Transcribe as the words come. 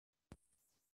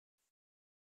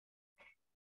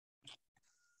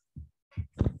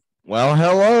Well,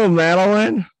 hello,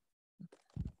 Madilyn.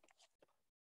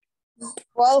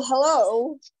 Well,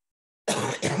 hello.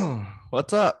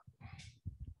 What's up?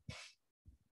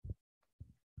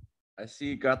 I see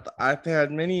you got the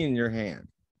iPad mini in your hand.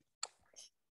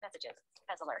 Messages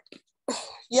as alert.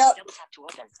 Yep. Don't tap to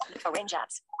open. Arrange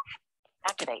apps.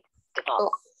 Activate.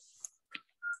 Default.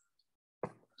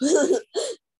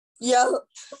 Yeah,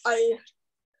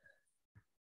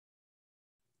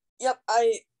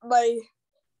 my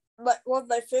one of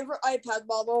my favorite iPad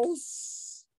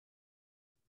models.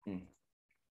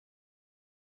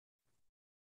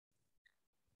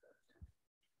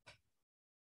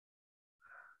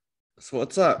 So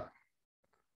what's up?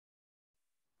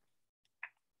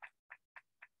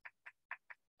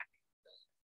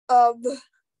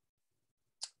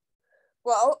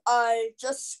 Well, I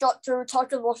just got through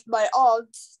talking with my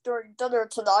aunt during dinner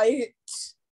tonight.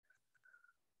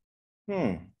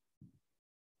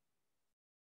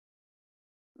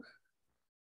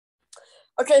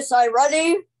 Okay, so are you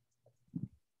ready?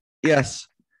 Yes.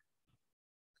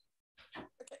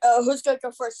 Okay, who's gonna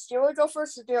go first? Do you want to go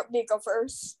first, or do you want me to go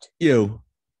first? You.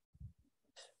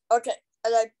 Okay,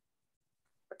 and I.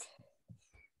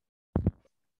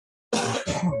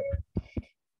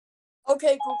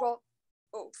 Okay, Google.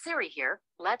 Oh, Siri here.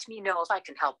 Let me know if I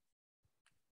can help.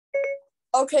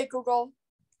 Okay, Google.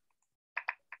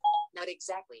 Not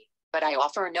exactly, but I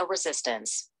offer no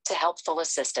resistance to helpful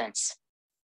assistance.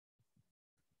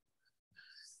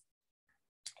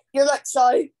 You're next,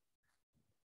 Sai.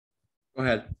 Go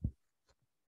ahead.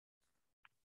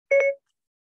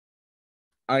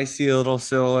 I see a little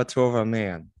silhouette of a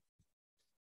man.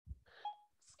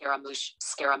 Scaramouche,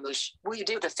 Scaramouche, will you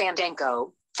do the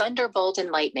fandango? Thunderbolt and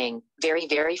lightning, very,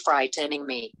 very frightening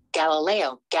me.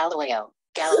 Galileo, Galileo,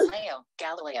 Galileo,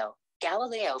 Galileo,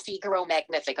 Galileo Figaro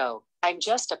Magnifico. I'm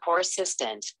just a poor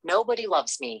assistant. Nobody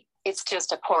loves me. It's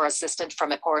just a poor assistant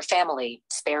from a poor family,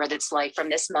 spared its life from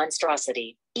this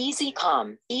monstrosity. Easy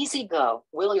come, easy go.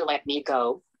 Will you let me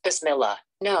go? Bismillah.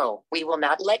 No, we will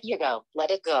not let you go. Let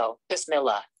it go.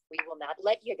 Bismillah. We will not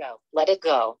let you go. Let it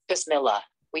go. Bismillah.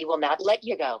 We will not let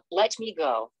you go. Let me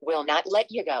go. Will not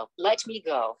let you go. Let me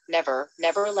go. Never,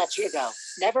 never let you go.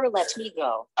 Never let me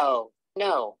go. Oh,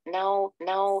 no, no,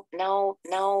 no, no,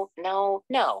 no, no,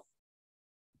 no.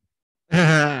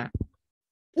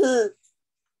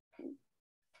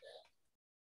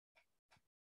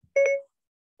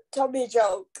 Tell me a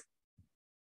joke.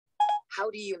 How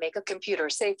do you make a computer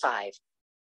say 5?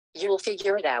 You'll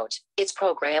figure it out. It's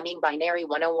programming binary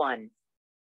 101.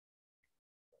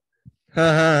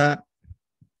 A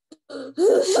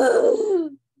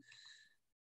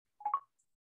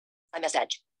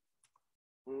message.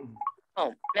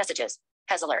 Home. Messages.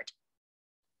 Has alert.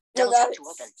 Double tap to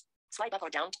open. Swipe up or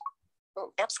down.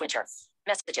 App switcher.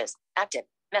 Messages. Active.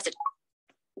 Message.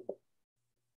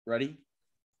 Ready?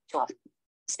 Off.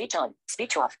 Speech on.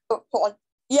 Speech off.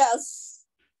 Yes.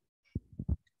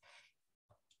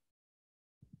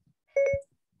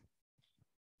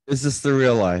 Is this the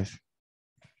real life?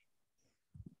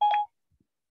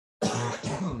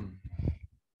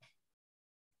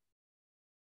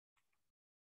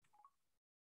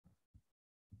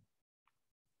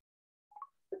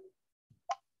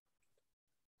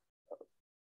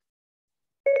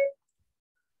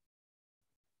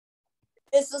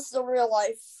 Is this the real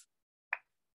life?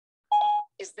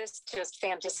 Is this just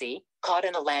fantasy? Caught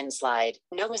in a landslide.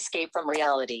 No escape from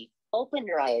reality. Open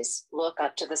your eyes, look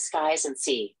up to the skies and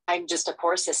see. I'm just a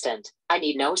poor assistant. I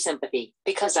need no sympathy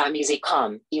because I'm easy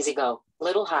come, easy go.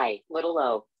 Little high, little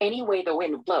low. Any way the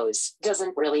wind blows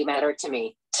doesn't really matter to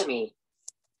me. To me.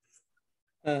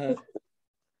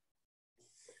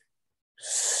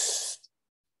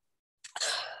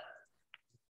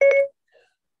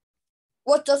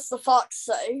 What does the fox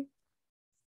say?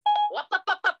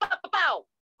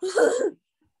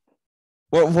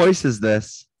 What voice is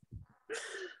this?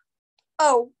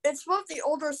 Oh, it's one of the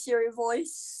older Siri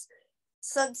voice,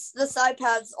 since this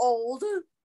iPad's old.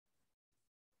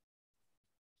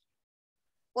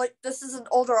 Like, this is an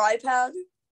older iPad.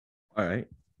 All right.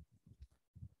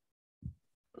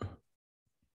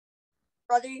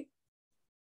 Ready?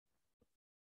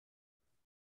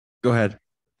 Go ahead.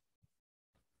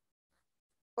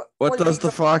 What does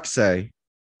the fox say?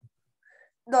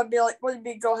 No, I'd be like, what do you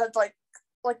mean, go ahead, like,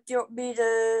 do you want me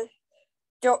to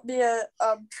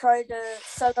try to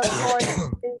set up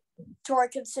so I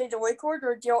can say the wake word,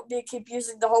 or do you want me to keep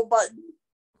using the home button?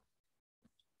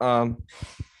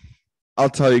 I'll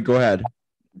tell you, go ahead.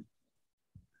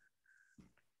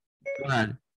 Go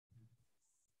ahead.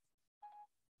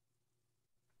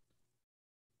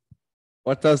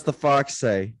 What does the fox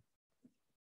say?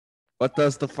 What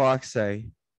does the fox say?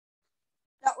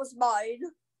 That was mine.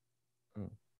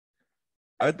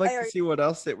 I'd like I to already- see what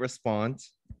else it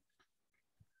responds.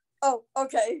 Oh,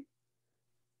 okay.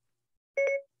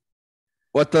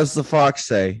 What does the fox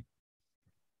say?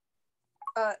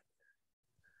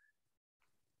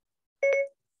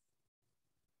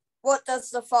 What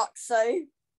does the fox say?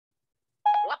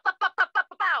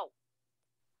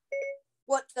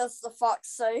 What does the fox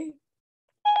say?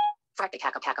 Frack the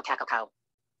cackle cackle cackle cow.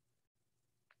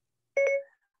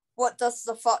 What does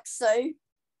the fox say?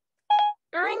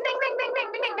 Ring ding ding ding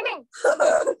ding ding ding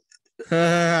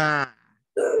ding.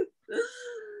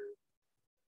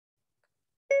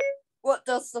 What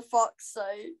does the fox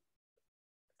say?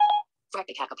 Frack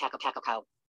the cackle cackle cackle cow.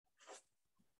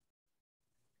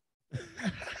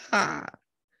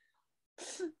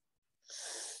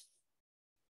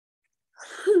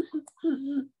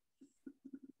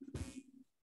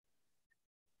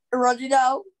 Ready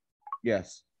now?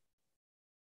 Yes.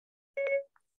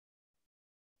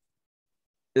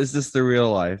 Is this the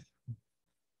real life?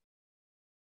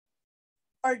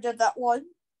 Or did that one?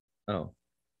 Oh.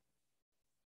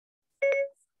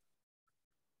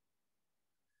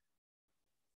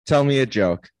 Tell me a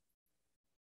joke.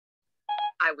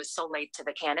 I was so late to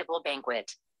the cannibal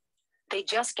banquet. They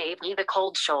just gave me the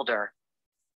cold shoulder.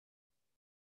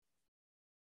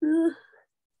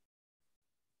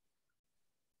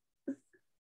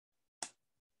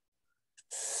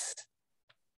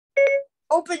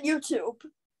 Open YouTube.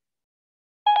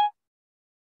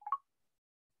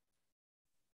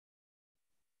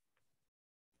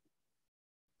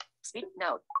 Speak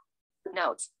note.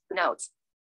 Notes.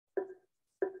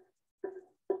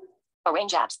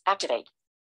 Arrange apps. Activate.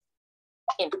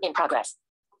 In progress.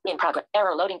 In progress.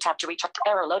 Error loading tab to reach.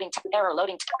 Error loading tab. Error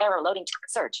loading tab. Error loading tab.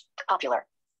 Search. Popular.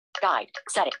 Guide.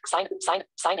 Setting. Sign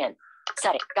in.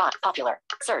 Setting. Got. Popular.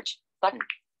 Search. Button.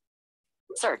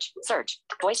 Search.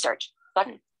 Voice search.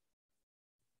 Button.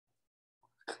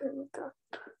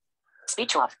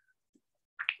 Speech off.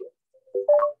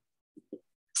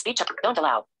 Speech up. Don't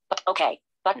allow. Okay.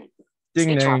 Button. Ding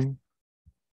Speech off. ding.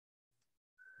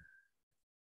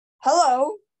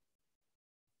 Hello.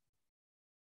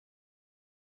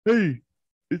 Hey,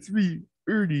 it's me,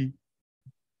 Ernie.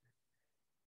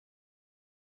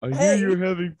 I hear Hey. you're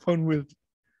having fun with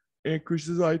Aunt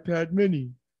Chris's iPad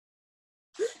mini.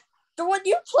 The one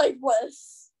you played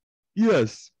with.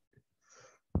 Yes.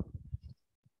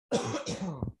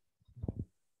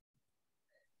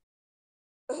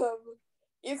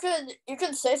 You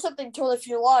can say something to it if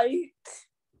you like.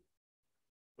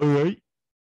 All right.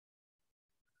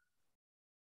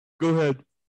 Go ahead.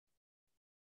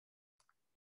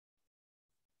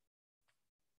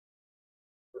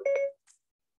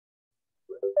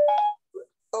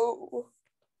 Oh.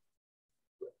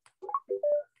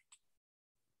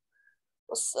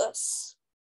 What's this?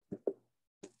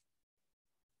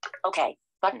 Okay.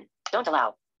 Button. Don't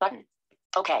allow. Button.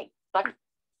 Okay. Button.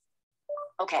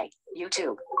 Okay.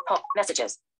 YouTube. Home.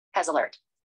 Messages. Has alert.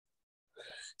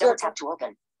 Double tap to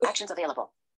open. Actions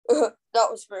available. That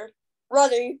was weird.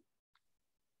 Ready.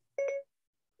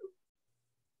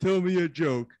 Tell me a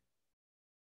joke.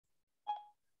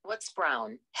 What's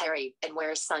brown, hairy, and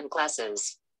wears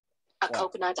sunglasses? A What?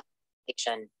 coconut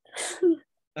application.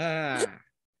 Ah.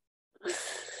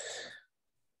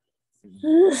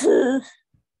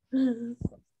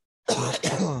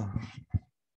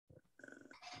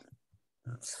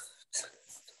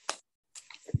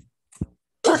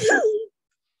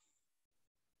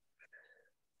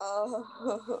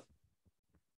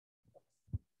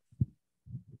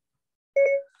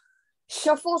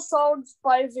 Shuffle songs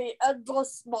by the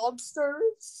Endless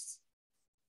Monsters.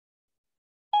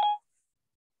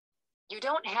 You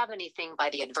don't have anything by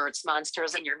the Adverts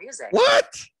Monsters in your music.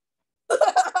 What?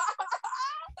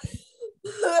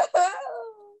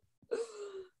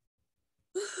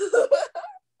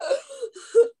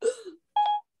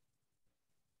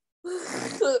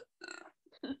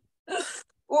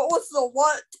 What was the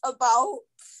what about?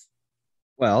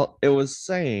 Well, it was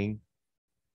saying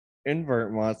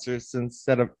invert monsters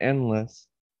instead of endless.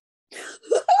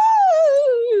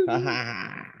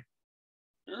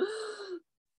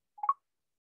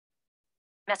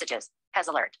 Messages. Has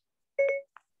alert.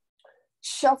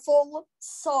 Shuffle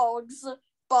songs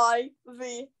by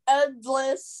the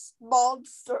Endless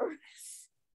Monsters.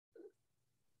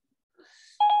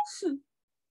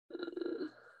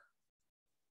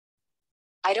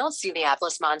 I don't see the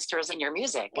Atlas Monsters in your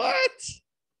music. What?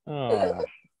 Oh.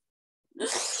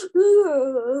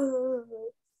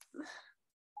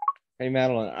 Hey,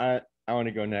 Madilyn, I want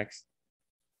to go next.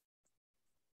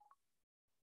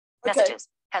 Okay. Messages.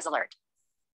 Has alert.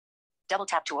 Double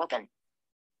tap to open.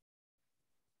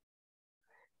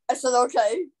 I said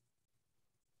okay.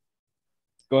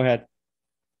 Go ahead.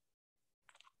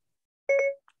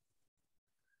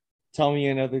 Tell me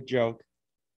another joke.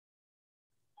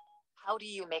 How do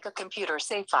you make a computer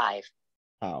say 5?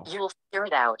 How? You'll figure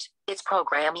it out. It's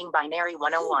programming binary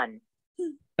 101.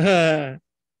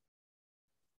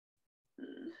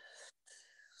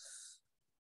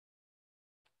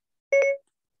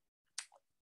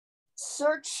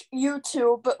 Search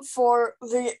YouTube for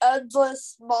the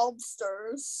endless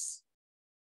monsters.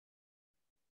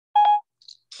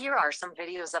 Here are some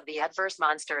videos of the adverse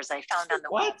monsters I found on the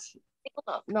web. What? Take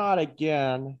a look. Not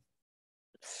again.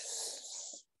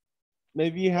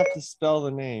 Maybe you have to spell the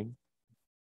name.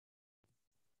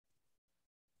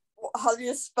 How do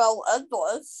you spell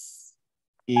endless?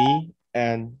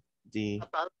 E-N-D.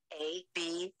 Above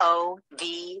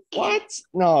A-B-O-V-E. What?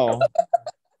 No.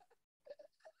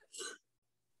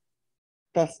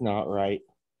 That's not right.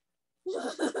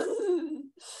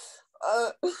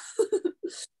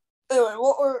 Anyway,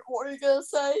 what were you gonna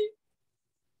say?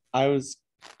 I was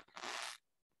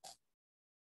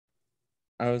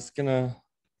gonna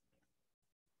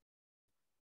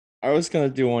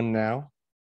do one now.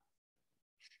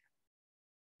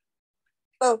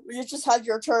 Oh, you just had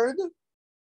your turn?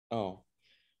 Oh.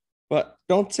 But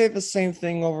don't say the same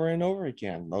thing over and over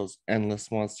again, those endless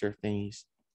monster thingies.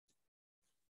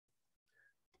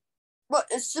 But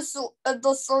it's just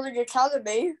Endless Learning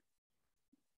Academy.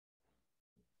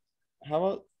 How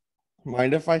about,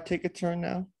 mind if I take a turn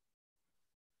now?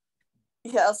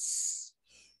 Yes.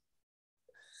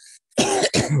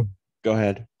 Go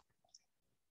ahead.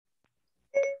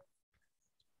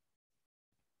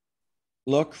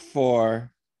 Look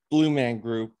for Blue Man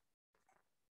Group.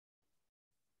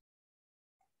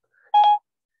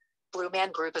 Blue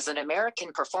Man Group is an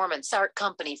American performance art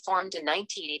company formed in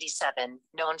 1987,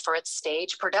 known for its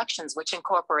stage productions which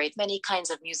incorporate many kinds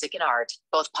of music and art,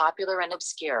 both popular and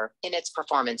obscure, in its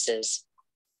performances.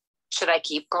 Should I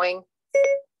keep going?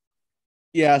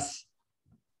 Yes.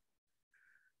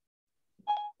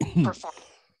 Performance.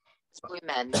 Blue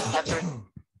men have their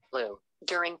blue.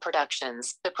 During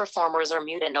productions, the performers are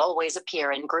mute and always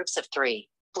appear in groups of 3.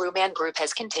 Blue Man Group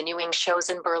has continuing shows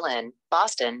in Berlin,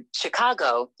 Boston,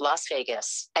 Chicago, Las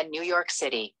Vegas, and New York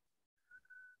City.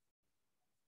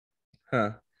 Huh.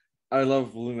 I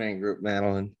love Blue Man Group,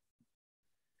 Madilyn.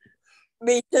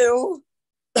 Me too.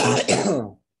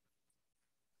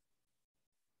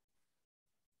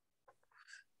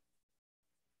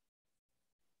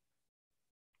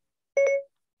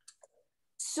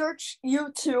 Search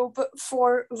YouTube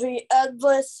for the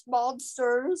endless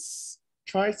monsters.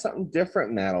 Try something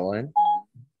different, Madilyn.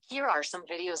 Here are some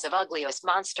videos of ugliest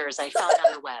monsters I found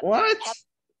on the web. What?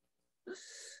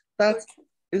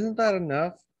 Isn't that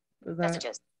enough? Is that...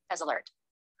 Messages. As alert.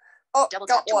 Oh, Double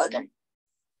got tap to one. open.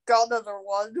 Got another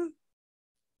one.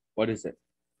 What is it?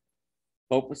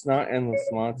 Hope it's not endless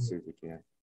monsters again.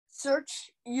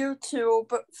 Search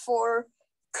YouTube for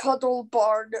Cuddle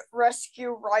Barn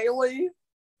Rescue Riley.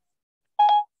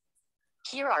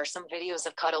 Here are some videos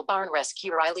of Cuddle Barn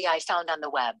Rescue Riley I found on the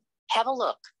web. Have a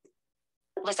look.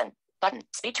 Listen. Button.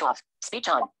 Speech off. Speech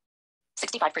on.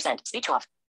 65%. Speech off.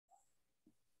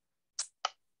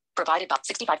 Provided by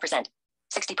 65%.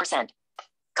 60%.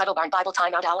 Cuddle Barn Bible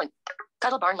Timeout Allen.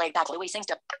 Cuddle Barn Laid Back Louis Sings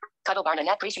to. Cuddle Barn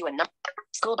Annette Grease You and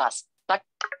School Bus. But.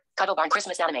 Cuddle Barn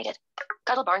Christmas Animated.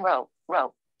 Cuddle Barn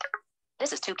Row.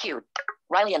 This is too cute.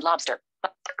 Riley and Lobster.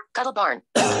 Cuddle Barn.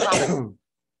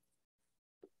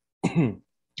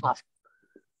 Off.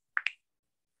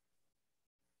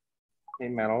 Hey,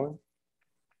 Madilyn.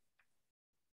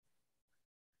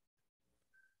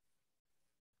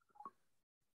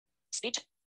 Speech.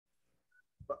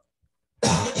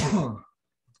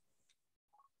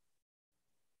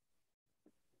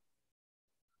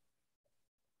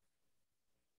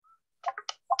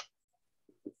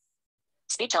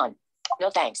 Speech on. No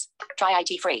thanks. Try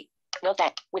IT free. No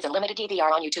thanks. With a limited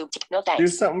DVR on YouTube. No thanks. Do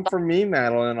something for me,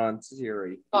 Madilyn, on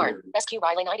Siri. Barn. Rescue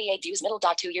Riley 98 views middle.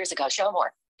 2 years ago. Show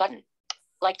more. Button.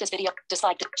 Like this video.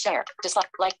 Dislike. Share. Dislike.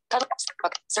 Like. Cut.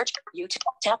 Search. YouTube.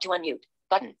 Tap to unmute.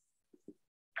 Button.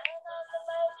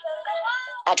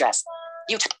 Address.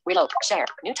 YouTube. Reload. Share.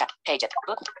 New tab. Page it.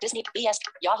 Book. Disney. BS.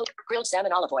 Yahoo. Grilled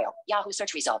salmon olive oil. Yahoo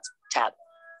search results. Tab.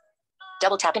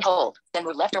 Double tap and hold. Then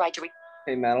move left or right to read.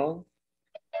 Hey, Madilyn.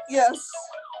 Yes.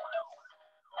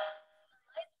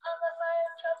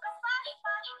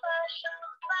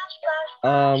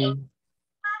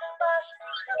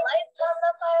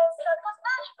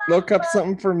 Look up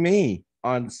something for me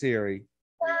on Siri.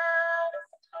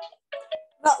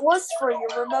 That was for you,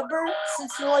 remember?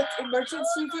 Since you like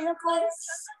emergency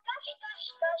vehicles.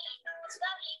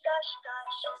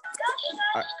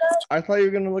 I thought you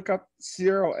were gonna look up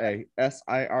Siroa,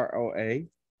 Siroa.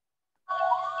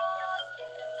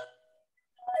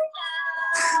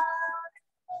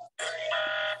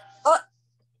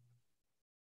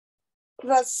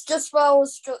 That's just what I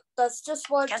was. That's just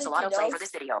what I'm Cancel thinking autoplay of. for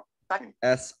this video. Button.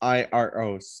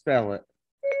 Siro. Spell it.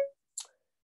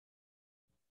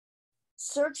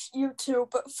 Search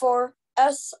YouTube for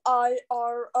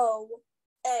Siroa.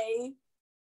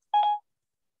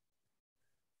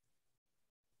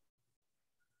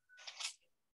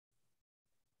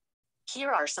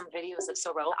 Here are some videos of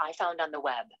Soroa I found on the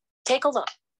web. Take a look.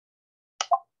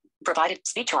 Provided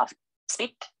speech off.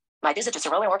 Speak. My visit to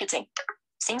Soroa Orchid Sing.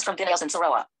 Scenes from videos in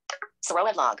Soroa.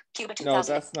 Soroa vlog. Cuba 2000. No,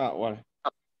 that's not one.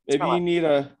 Maybe Soroa. you need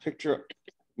a picture.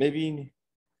 Maybe you need...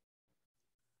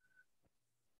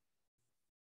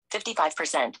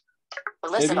 55%.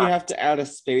 Maybe you have to add a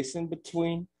space in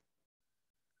between.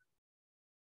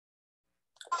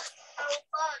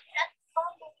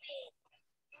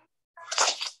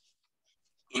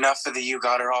 Enough of the you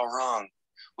got her all wrong.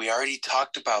 We already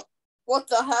talked about. What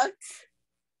the heck?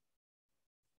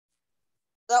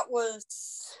 That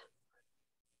was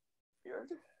weird.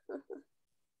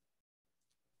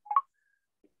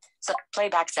 So,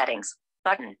 playback settings.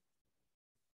 Button.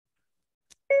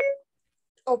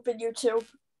 Open YouTube.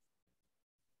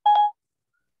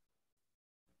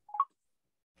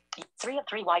 3 of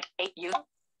 3 white 8 U.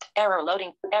 Error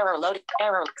loading. Error loading.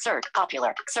 Error search.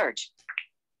 Popular search.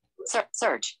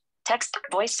 Search. Text.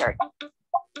 Voice search.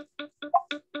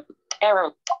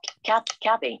 Error.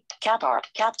 Cappy. Cap R.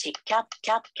 Cap T. Cap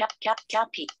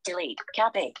P. Delete.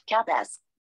 Cap A. Cap S.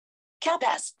 Cap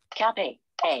S. Cap A.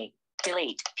 A.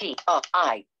 Delete. P. O.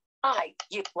 I.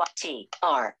 U. T.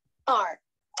 R. R.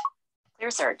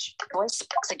 Clear search. Voice.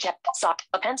 Suggest. Sock.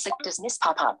 Append. Dismiss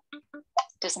pop-up.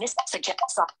 Dismiss. Suggest.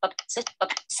 Sock.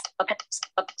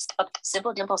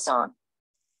 Simple dimple song.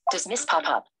 Dismiss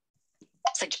pop-up.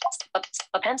 Suggest.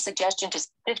 Append suggestion to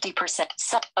 50%.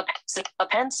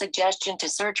 Append suggestion to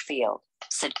search field.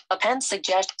 Append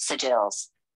suggest sigils.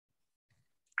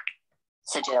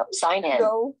 Sigil. Sign in.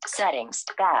 No. Settings.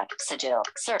 Back. Sigil.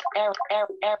 Search.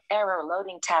 Error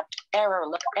loading tapped. Error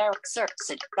search.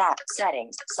 Back.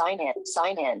 Settings. Sign in.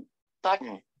 Sign in.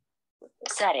 Button.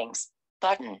 Settings.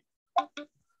 Button.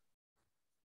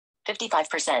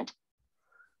 55%.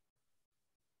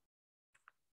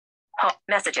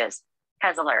 Messages.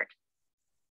 Has alert.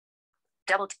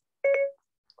 Double.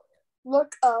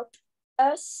 Look up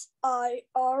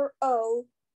SIRO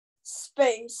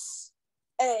space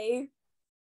A.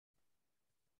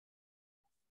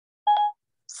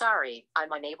 Sorry,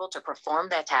 I'm unable to perform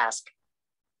that task.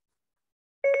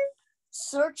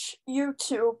 Search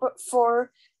YouTube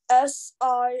for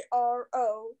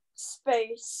SIRO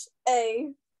space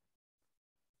A.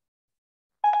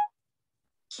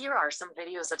 Here are some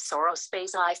videos of Soro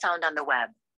Space I found on the web.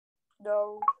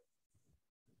 No.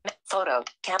 Photo.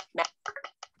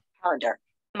 Calendar.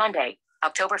 Monday,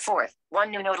 October 4th. 1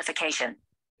 new notification.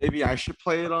 Maybe I should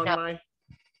play it on No. my...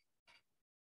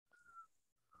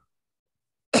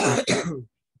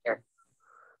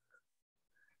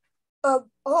 Hold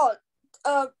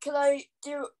on. Can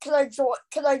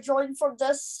I join from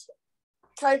this?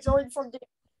 Can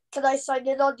I sign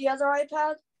in on the other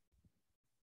iPad?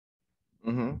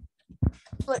 Mm-hmm.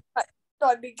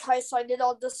 Can I sign in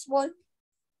on this one?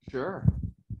 Sure.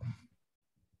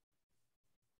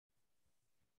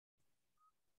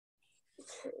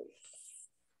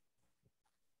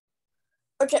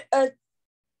 Okay.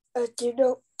 Do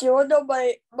you want to know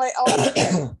my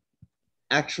option?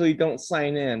 Actually, don't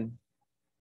sign in.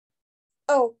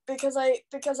 Oh, because I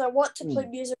want to play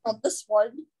music on this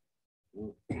one.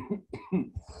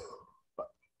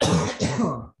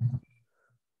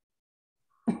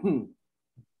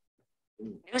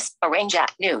 News. Arrange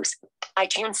app. News.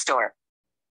 iTunes Store.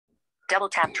 Double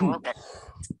tap to open.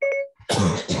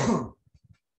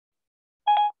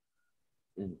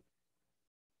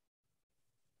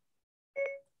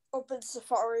 Open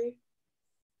Safari.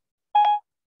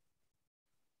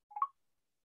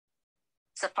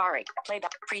 Safari.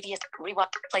 Playback. Previous.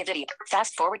 Rewatch. Play video.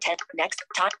 Fast forward 10. Next.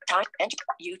 Time. Enter.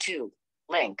 YouTube.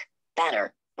 Link.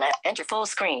 Banner. Enter full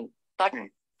screen.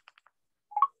 Button.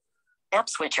 App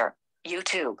switcher.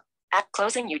 YouTube. App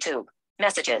closing YouTube.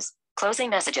 Messages. Closing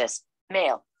messages.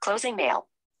 Mail. Closing mail.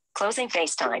 Closing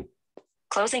FaceTime.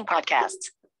 Closing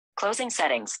podcasts. Closing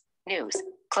settings. News.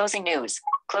 Closing news.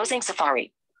 Closing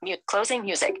Safari. Closing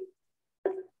music.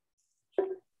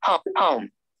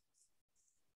 Home.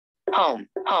 home,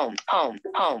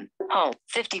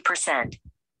 50%.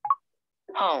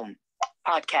 Home,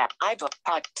 podcast, iBook,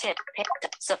 pod, tip,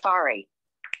 Safari.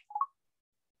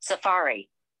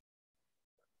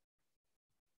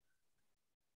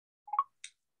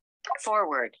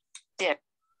 Forward, dip.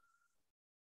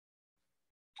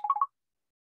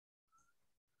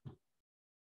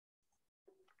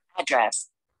 Address,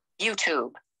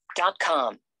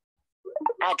 youtube.com.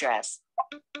 Address,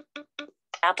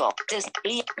 Apple,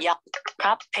 Disney,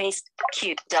 copy, paste,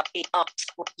 Q,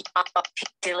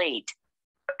 delete.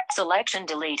 Selection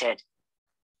deleted.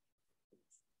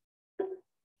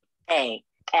 A,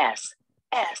 S,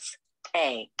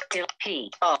 A,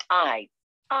 P, O, I,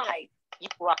 U,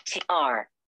 T, R,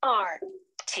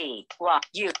 T,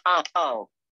 U, O,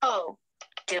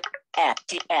 D, F,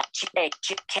 D, F, G, H,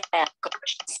 G, K, F,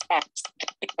 F,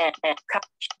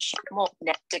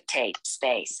 dictate,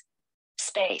 space,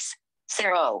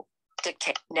 0,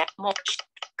 dictate, net, more,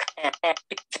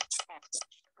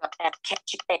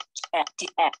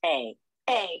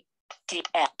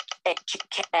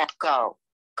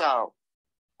 go.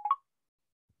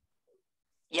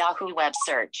 Yahoo web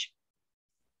search.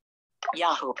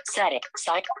 Yahoo setting,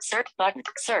 site, search button,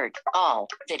 search, all,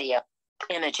 video,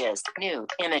 images, new,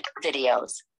 image,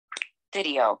 videos,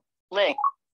 video, link.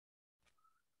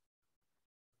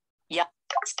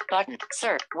 Button,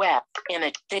 search, web,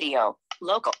 image, video,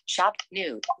 local, shop,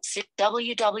 new,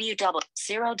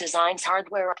 www, designs,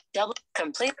 hardware,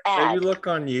 complete ad. Maybe look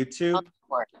on YouTube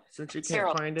since you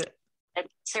can't find it.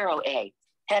 0A.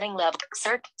 Heading level,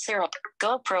 search, 0.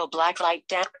 GoPro blacklight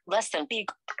down, less than B.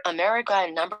 America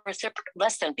and number,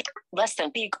 less than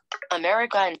B.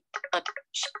 America and,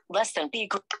 less than B.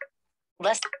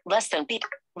 Less than B.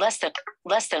 Less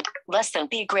than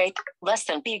B great, less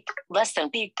than B, less than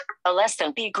B, a less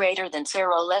than B greater than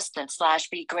 0, less than slash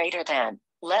B greater than,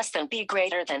 less than B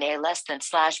greater than A, less than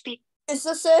slash B. Is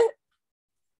this it?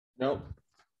 Nope.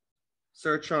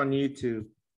 Search on YouTube.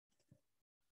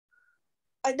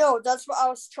 I know, that's what I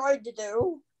was trying to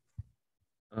do.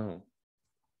 Oh.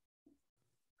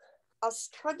 I was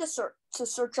trying to search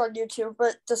on YouTube,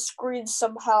 but the screen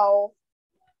somehow...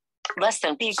 Less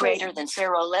than B greater than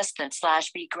 0, less than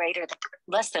slash B greater than,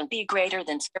 less than B greater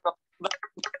than 0,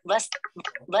 less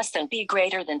than B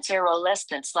greater than 0, less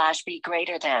than slash B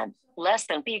greater than, less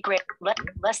than B greater,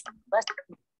 less.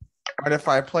 What if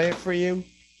I play it for you?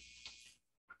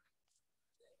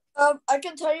 I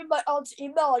can tell you my aunt's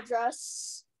email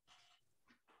address.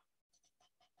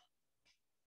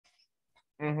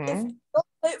 Mm-hmm. If you don't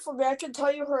play it for me, I can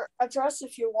tell you her address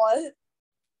if you want.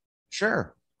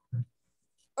 Sure.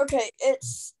 Okay,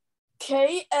 it's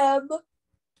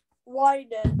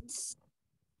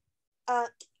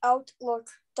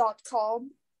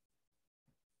kmwinans@outlook.com.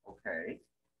 Okay.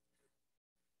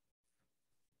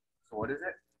 So what is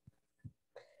it?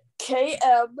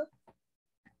 KM,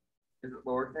 Is it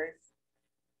lowercase?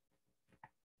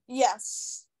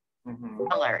 yes. Mm-hmm.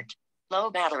 Alert. Low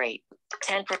battery.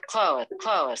 10 per close.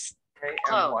 Okay,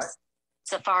 and what?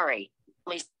 Safari.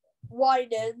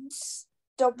 Winans.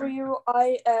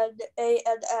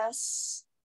 WINANS.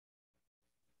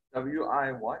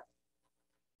 W-I what?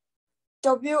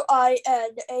 WINANS.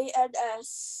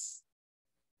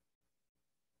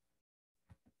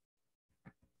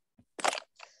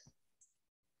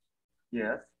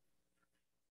 Yes.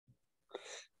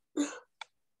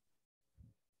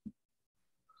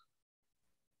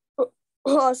 Hold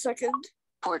on a second.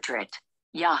 Portrait.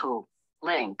 Yahoo.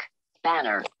 Link.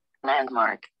 Banner.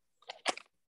 Landmark.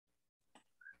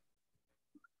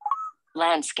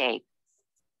 Landscape.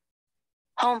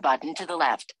 Home button to the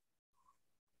left.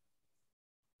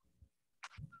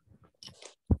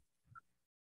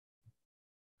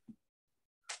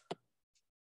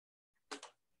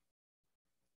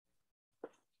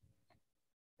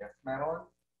 Yes, Madilyn?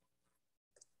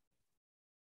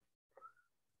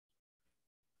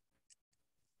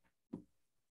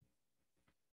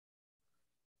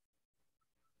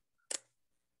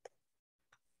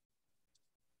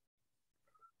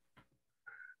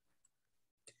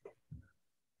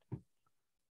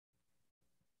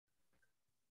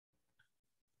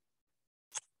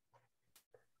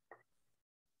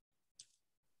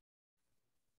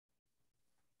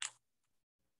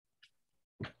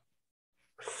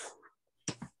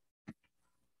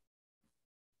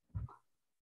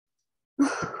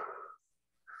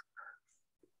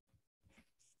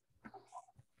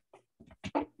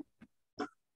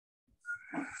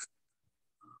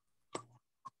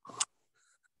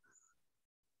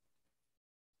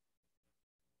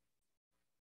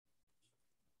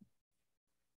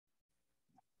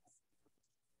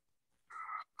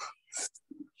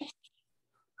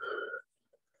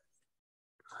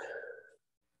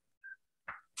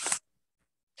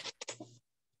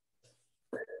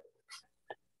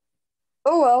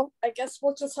 Oh well, I guess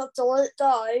we'll just have to let it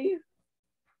die.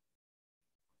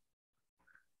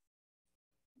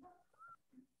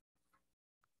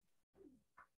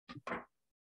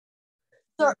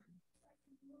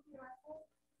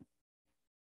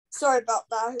 Sorry about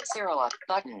that. Zero up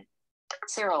button.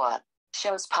 Zero up.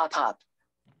 Shows pop up.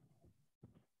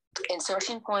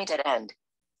 Insertion point at end.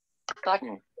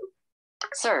 Button.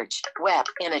 Search. Web.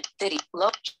 Image. Video.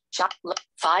 Look. Shot. Look.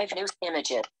 5 news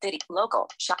images. Video. Local.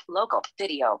 Shot. Local.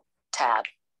 Video. Tab.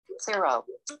 0.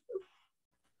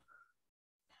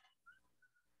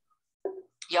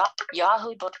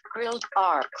 Yahoo book. Grilled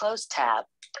R. Close tab.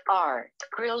 R.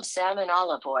 Grilled salmon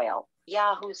olive oil.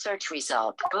 Yahoo search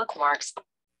result. Bookmarks.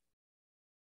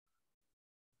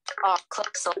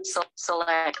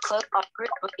 Select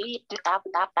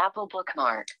Apple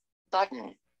bookmark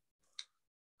button.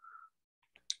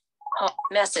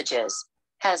 Messages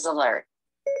has alert.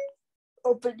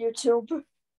 Open YouTube.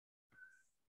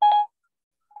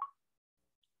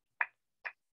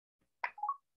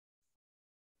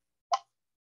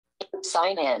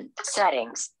 Sign in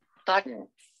settings button.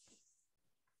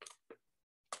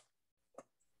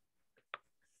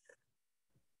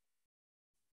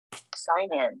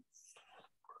 Sign in.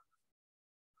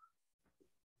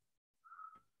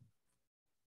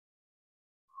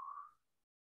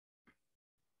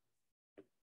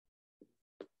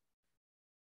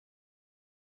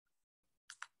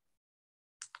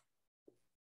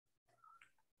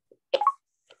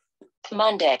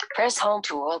 Monday. Press home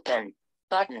to open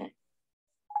button.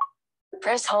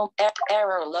 Press home.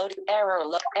 Error load. Error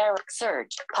load. Error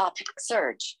search. Pop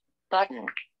search button.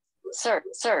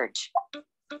 Search.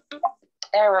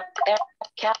 Error.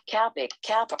 Cap.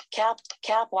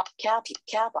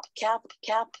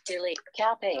 Delete.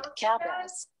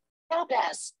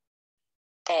 S.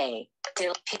 A.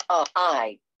 Delete.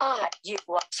 U.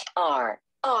 R.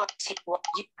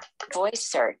 Voice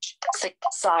search.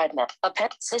 Sideman.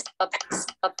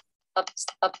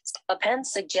 Append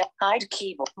suggest hide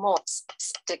keyboard more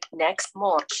stick next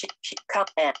more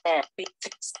comment and b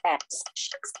x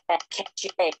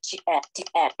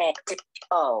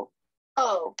o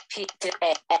o p d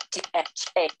a d h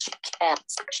h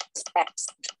x x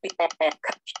b n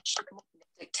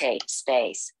dictate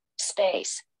space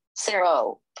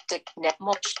 0 net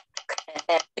more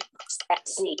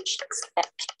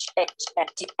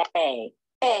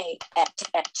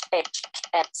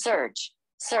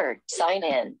search sign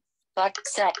in but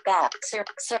set back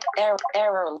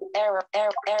error 0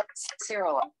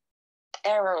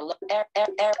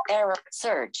 error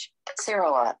search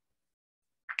 0 up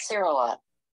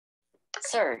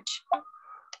search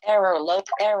error load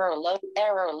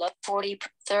 40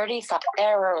 35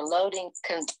 error loading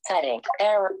heading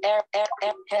error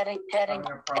heading Having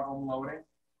a problem loading?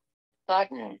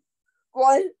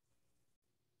 What?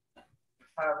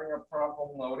 Having a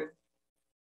problem loading?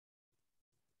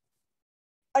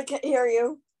 I can't hear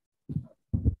you.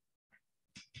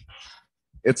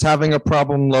 It's having a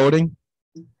problem loading?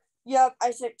 Yep,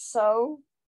 I think so.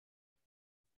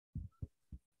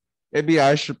 Maybe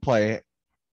I should play it.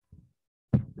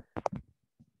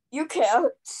 You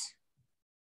can't.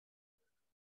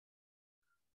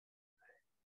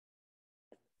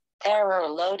 Error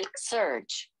loading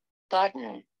search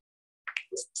button.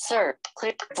 Search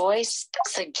click voice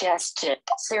suggestion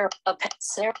 0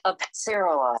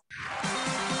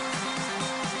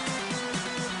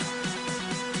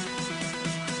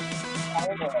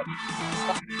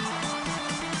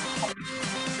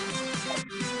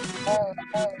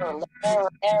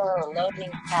 error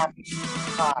loading tab.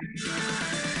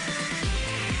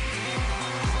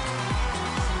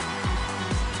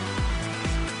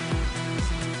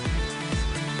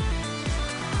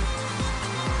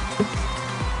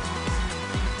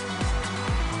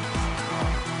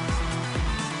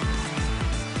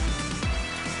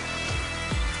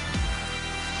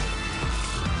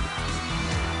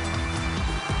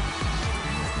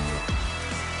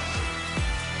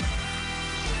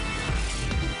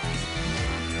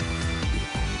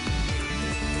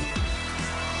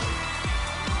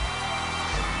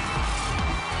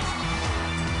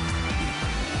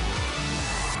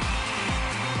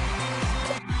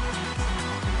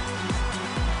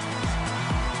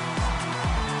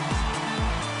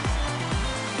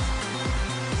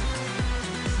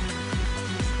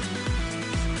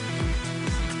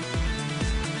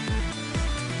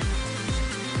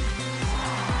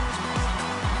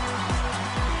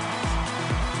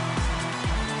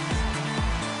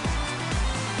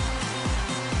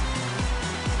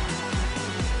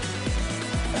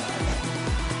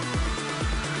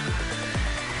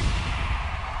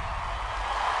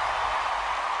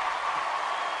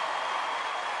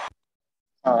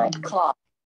 clock.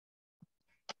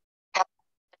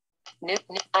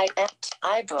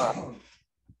 iBook.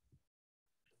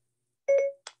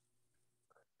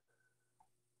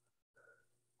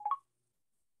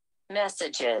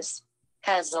 Messages.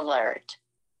 Has alert.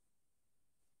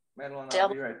 Madilyn, I'll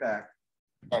be right back.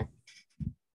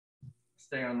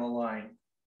 Stay on the line.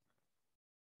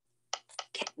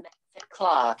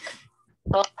 Clock.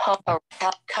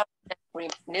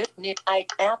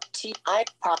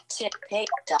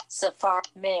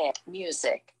 Safari.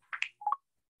 Music.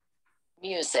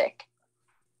 Music.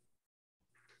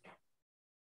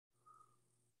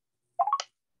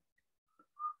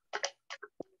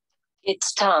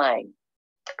 It's time.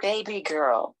 Baby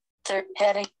girl. Third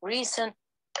heading. Recent.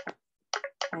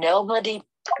 Nobody.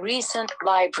 Recent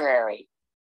library.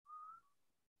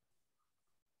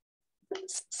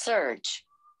 Search.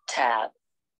 Tab.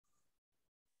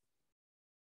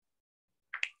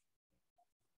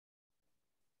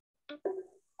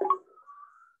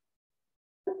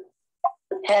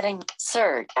 Heading.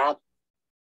 Search.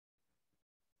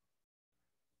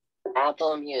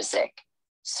 Apple Music.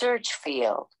 Search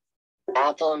field.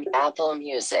 Apple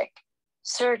Music.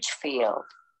 Search field.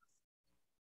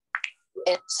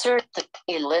 Insert the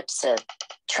ellipsis.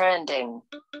 Trending.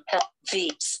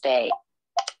 V space.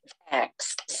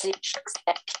 X. C.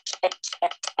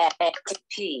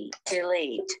 P.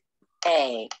 Delete.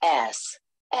 A. S.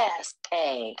 S.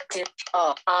 A.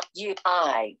 O. U.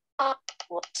 I.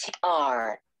 T.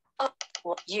 R.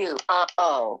 U.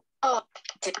 O.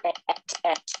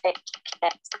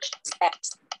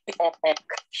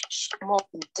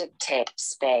 Dictate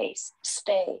space.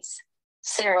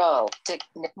 Zero.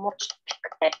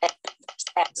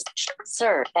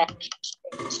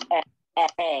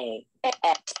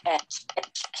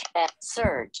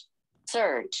 Search.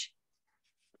 Search.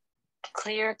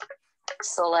 Clear.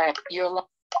 Select your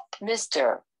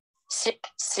Mr.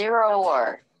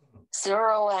 Zero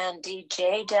and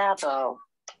DJ Davo.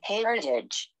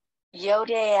 Heritage.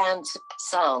 Yode and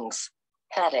songs.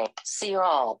 Heading.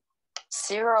 Zero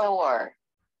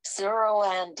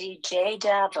and DJ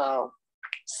Davo.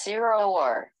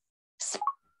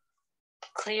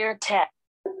 Clear text.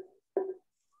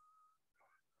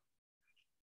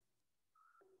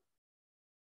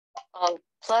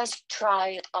 Plus try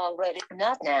it already.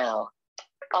 Not now.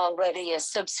 Already a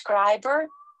subscriber?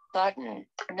 Button.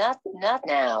 Not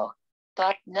now.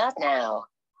 But not now.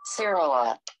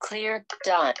 Zero. Clear.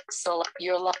 Done. Select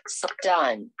your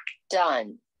done.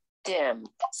 Dim.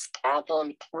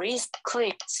 Apple.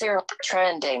 Clear. Zero.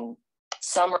 Trending.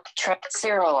 Summer.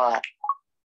 Zero.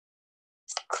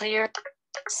 Clear.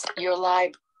 Your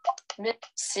live.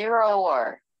 Zero.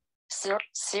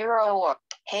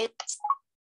 Hate.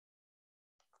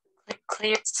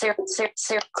 Clear.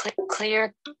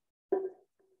 Clear.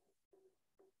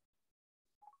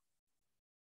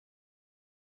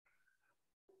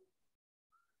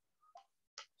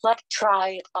 Let's try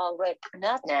it already.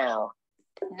 Not now.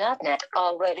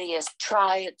 Already is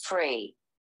try it free.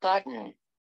 Button.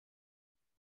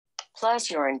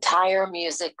 Plus your entire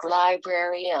music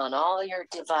library on all your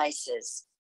devices.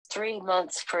 3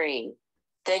 months free.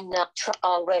 Then not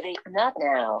already. Not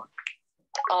now.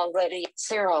 Already.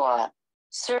 Zero.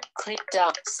 Click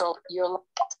dot. So your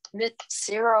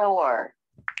zero.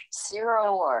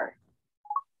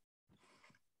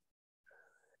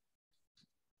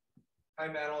 Hi,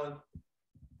 Madilyn.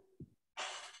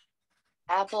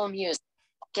 Apple Music.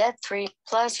 Get 3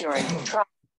 plus your try.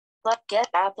 Get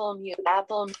Apple Music.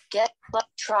 Get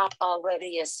try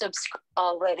already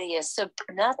a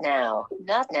not now.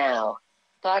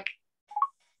 But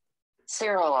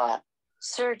zero.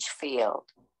 Search field.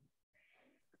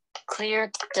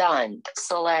 Clear. Done.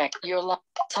 Select your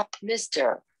laptop.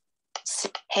 Mr.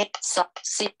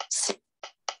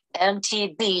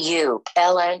 MTBU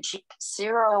LNG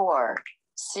 0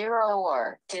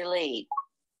 delete.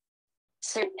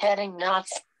 Heading not.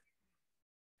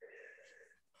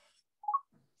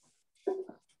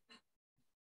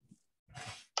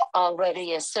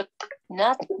 Already a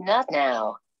not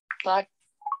now, but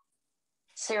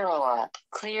 0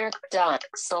 clear. Done.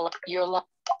 Select your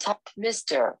laptop.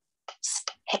 Mr.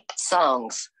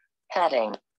 Songs.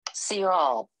 Heading. See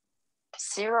all.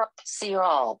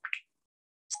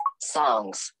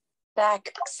 Songs.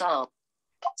 Back song.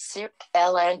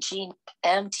 LNG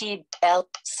MTL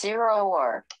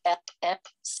 0 F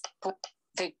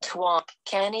Victoire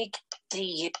Canig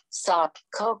D Sock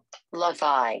Coke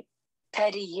Levi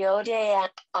Petty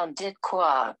on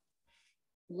Didqua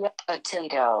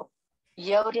Atito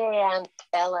Yode and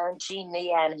LNG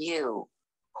Nian U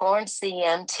Horn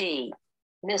CNT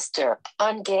Mr.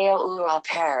 Ungeo Ura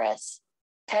Paris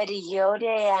Petiote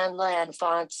and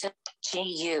Lanfonse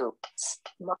GU.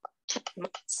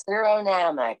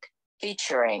 Cyronamic.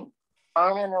 Featuring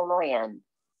Armin Aloyan.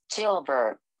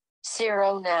 Gilbert.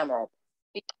 Cyronamic.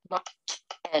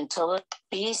 Antelope.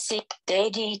 BC.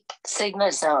 Dadi.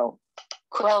 Sigma Zone.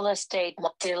 Quella State.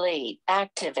 Delete.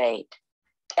 Activate.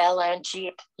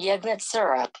 LNG.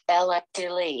 Yevitsura. L.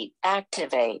 Delete.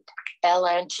 Activate.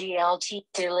 LNGLT.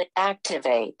 Delete.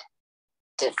 Activate.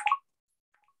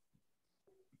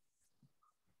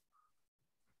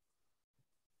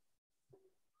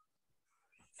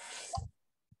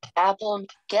 Apple.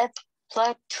 Get.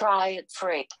 Plug. Try it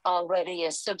free. Already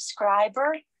a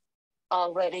subscriber?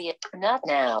 Already. Not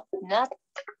now. Not.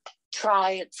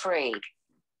 Try it free.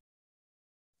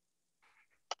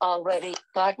 Already.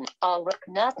 Button. Already.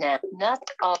 Not now. Not.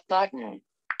 Button.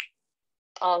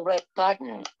 Already.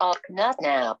 Button. Not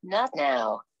now. Not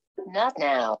now. Not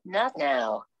now. Not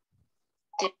now.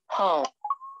 Home.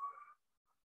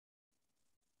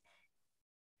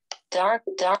 Dark.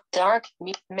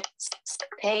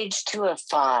 Page 2 of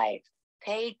 5.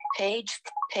 Page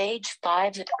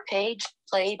 5. Page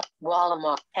play.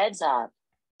 Walmart. Heads up.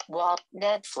 Wall.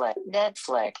 Netflix.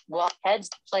 Wall. Heads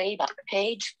play.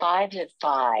 Page 5 of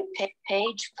 5.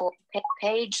 Page 4.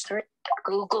 Page 3.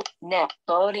 Google. Net.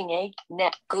 Voting 8.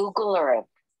 Net. Google Earth.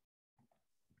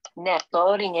 Net.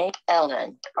 Voting 8.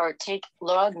 Ellen.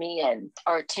 Log me in.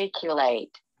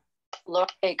 Articulate.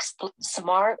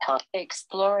 Smart Hub.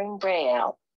 Exploring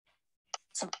Braille.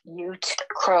 YouTube.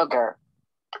 Kroger.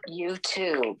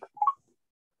 YouTube.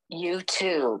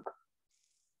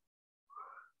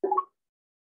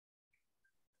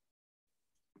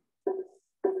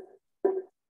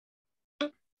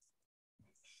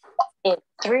 In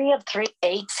 3 of 3.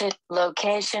 850.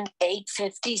 Location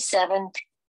 857.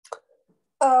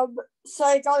 So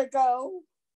I gotta go.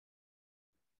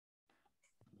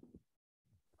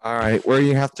 All right, where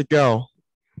you have to go?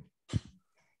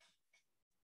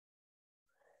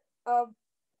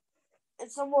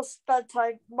 It's almost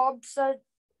bedtime. Mom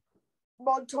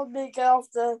told me to get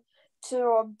off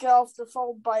the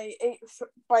phone by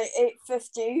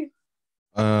 8:50.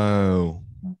 Oh.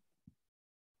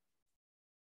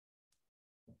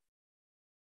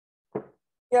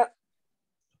 Yeah.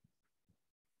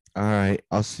 All right,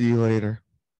 I'll see you later.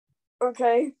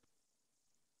 Okay.